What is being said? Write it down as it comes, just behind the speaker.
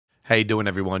How you doing,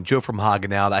 everyone? Joe from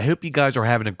Hognose. I hope you guys are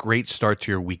having a great start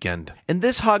to your weekend. In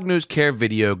this Hognose care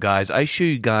video, guys, I show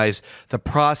you guys the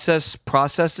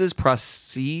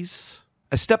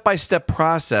a step-by-step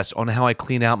process on how I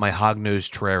clean out my Hognose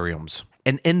terrariums.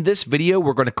 And in this video,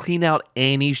 we're going to clean out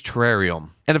Annie's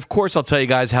terrarium. And of course, I'll tell you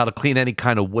guys how to clean any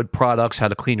kind of wood products, how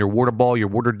to clean your water ball, your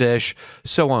water dish,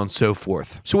 so on and so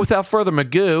forth. So without further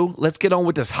ado, let's get on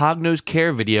with this Hognose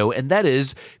care video, and that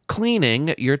is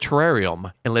cleaning your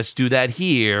terrarium. And let's do that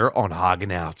here on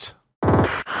Hogging Out.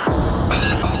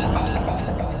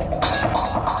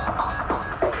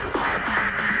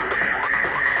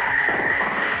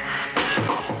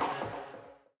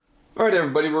 Alright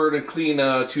everybody, we're going to clean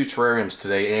two terrariums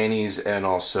today, Annie's and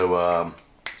also,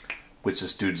 what's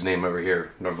this dude's name over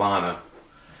here? Nirvana.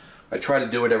 I try to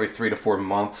do it every 3 to 4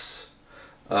 months.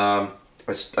 I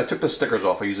took the stickers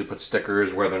off. I usually put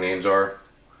stickers where their names are.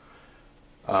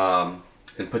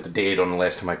 And put the date on the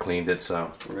last time I cleaned it. So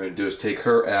what we're going to do is take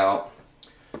her out,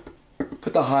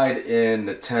 put the hide in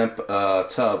the temp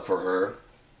tub for her,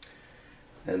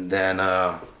 and then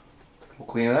we'll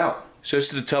clean it out. So this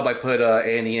is the tub I put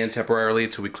Annie in temporarily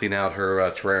until we clean out her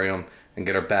terrarium and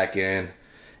get her back in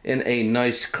a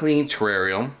nice clean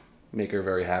terrarium. Make her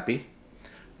very happy.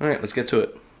 Alright, let's get to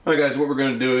it. Alright guys, what we're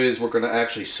going to do is we're going to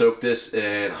actually soak this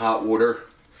in hot water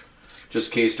just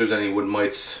in case there's any wood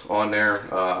mites on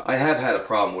there. I have had a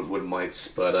problem with wood mites,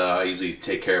 but I usually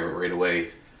take care of it right away,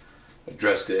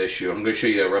 address the issue. I'm going to show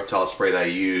you a reptile spray that I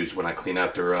use when I clean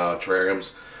out their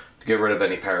terrariums to get rid of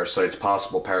any parasites,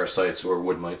 possible parasites or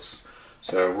wood mites.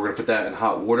 So we're going to put that in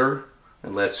hot water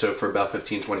and let it soak for about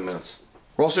 15-20 minutes.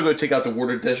 We're also going to take out the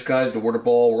water dish, guys, the water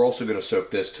ball. We're also going to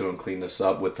soak this too and clean this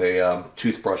up with a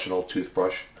toothbrush, an old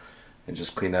toothbrush, and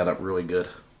just clean that up really good.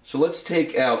 So let's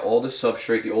take out all this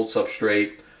substrate, the old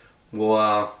substrate.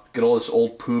 We'll get all this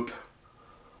old poop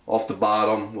off the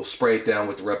bottom. We'll spray it down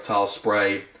with the reptile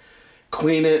spray.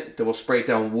 Clean it, then we'll spray it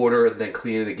down with water, and then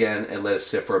clean it again and let it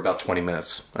sit for about 20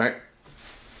 minutes. Alright?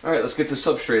 Alright, let's get the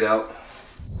substrate out.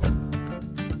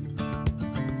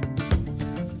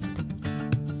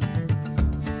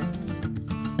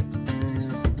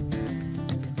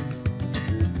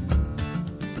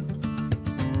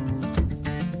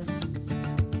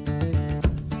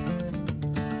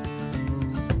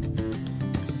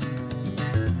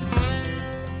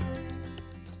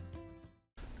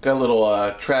 Got a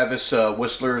little Travis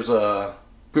Whistler's pooper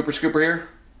scooper here,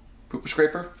 pooper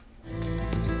scraper.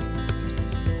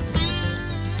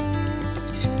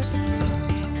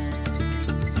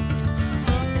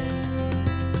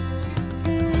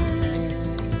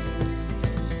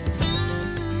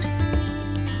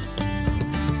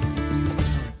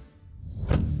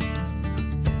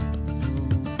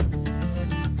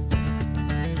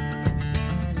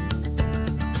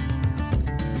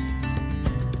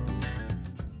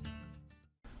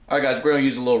 Alright guys, we're going to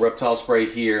use a little reptile spray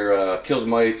here. Kills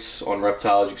mites on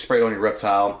reptiles. You can spray it on your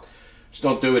reptile. Just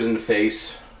don't do it in the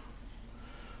face.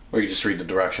 Or you just read the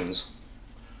directions.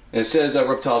 And it says that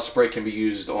reptile spray can be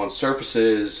used on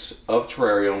surfaces of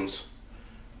terrariums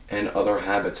and other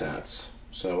habitats.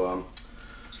 So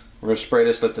we're going to spray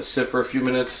this, let this sit for a few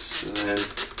minutes, and then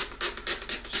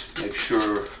just make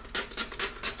sure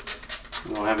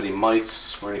we don't have any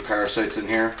mites or any parasites in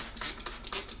here.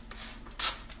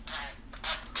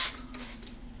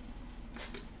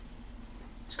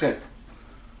 Okay,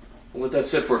 we'll let that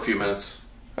sit for a few minutes.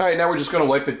 Alright, now we're just going to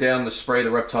wipe it down, the spray,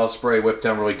 the reptile spray, wipe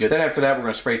down really good. Then after that we're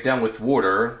going to spray it down with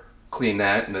water, clean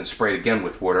that, and then spray it again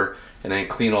with water, and then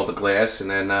clean all the glass, and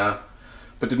then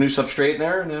put the new substrate in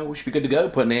there, and we should be good to go,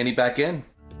 putting Annie back in.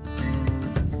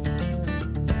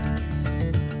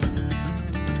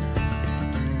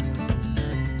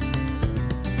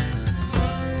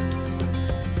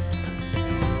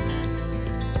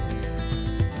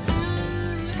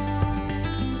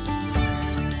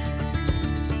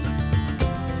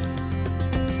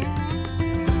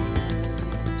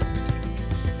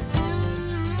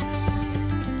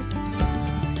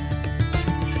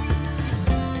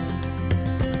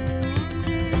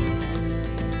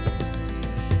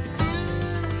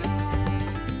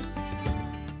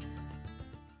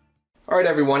 Alright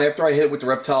everyone, after I hit it with the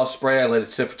reptile spray, I let it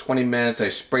sit for 20 minutes. I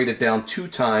sprayed it down 2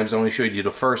 times. I only showed you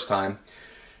the first time.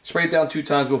 Sprayed it down 2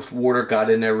 times with water, got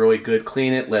in there really good,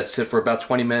 clean it, let it sit for about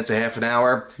 20 minutes, a half an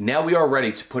hour. Now we are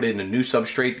ready to put in a new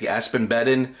substrate, the aspen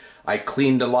bedding. I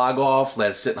cleaned the log off,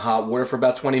 let it sit in hot water for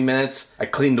about 20 minutes. I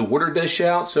cleaned the water dish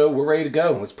out, so we're ready to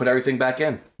go. Let's put everything back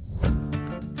in.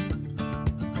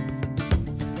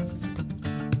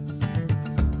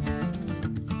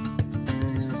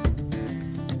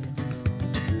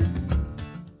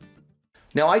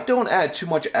 Now, I don't add too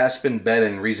much aspen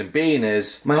bedding. Reason being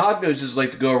is my hognoses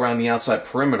like to go around the outside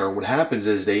perimeter. What happens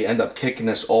is they end up kicking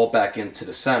this all back into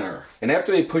the center. And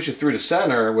after they push it through the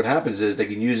center, what happens is they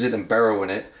can use it and burrow in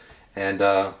it. And,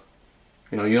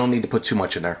 you know, you don't need to put too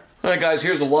much in there. Alright guys,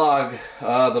 here's the log.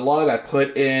 The log I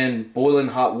put in boiling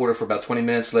hot water for about 20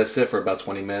 minutes. Let it sit for about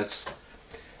 20 minutes.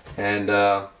 And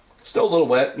still a little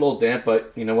wet, a little damp,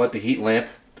 but you know what? The heat lamp,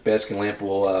 the basking lamp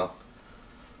will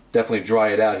definitely dry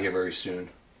it out here very soon.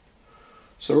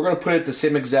 So we're going to put it the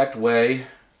same exact way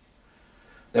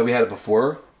that we had it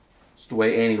before. It's the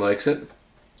way Annie likes it.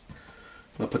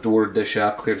 I'll put the water dish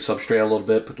out, clear the substrate a little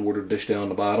bit, put the water dish down on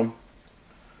the bottom,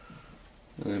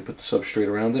 and then put the substrate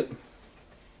around it.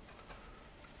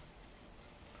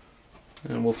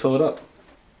 And we'll fill it up.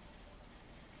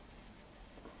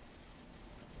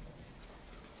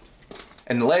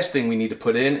 And the last thing we need to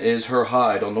put in is her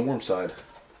hide on the warm side.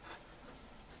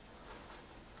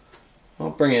 I'll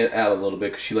bring it out a little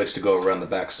bit because she likes to go around the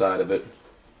back side of it.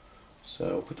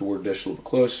 So put the water dish a little bit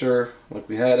closer, like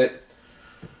we had it.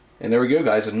 And there we go,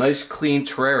 guys, a nice clean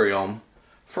terrarium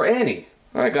for Annie.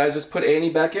 Alright guys, let's put Annie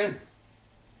back in.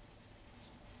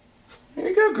 There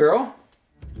you go, girl.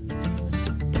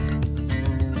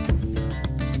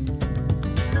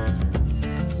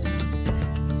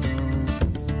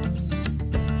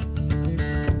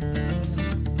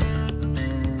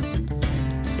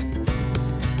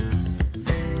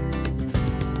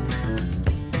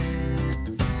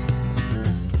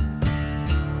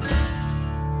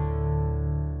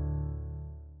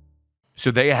 So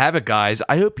there you have it, guys.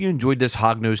 I hope you enjoyed this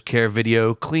Hognose care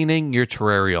video, cleaning your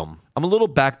terrarium. I'm a little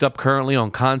backed up currently on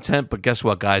content, but guess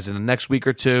what, guys? In the next week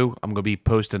or two, I'm going to be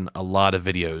posting a lot of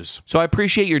videos. So I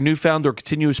appreciate your newfound or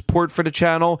continuous support for the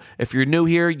channel. If you're new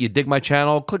here, you dig my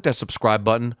channel, click that subscribe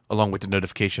button along with the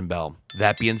notification bell.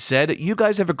 That being said, you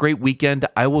guys have a great weekend.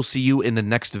 I will see you in the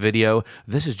next video.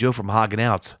 This is Joe from Hoggin'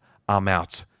 Out. I'm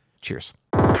out. Cheers.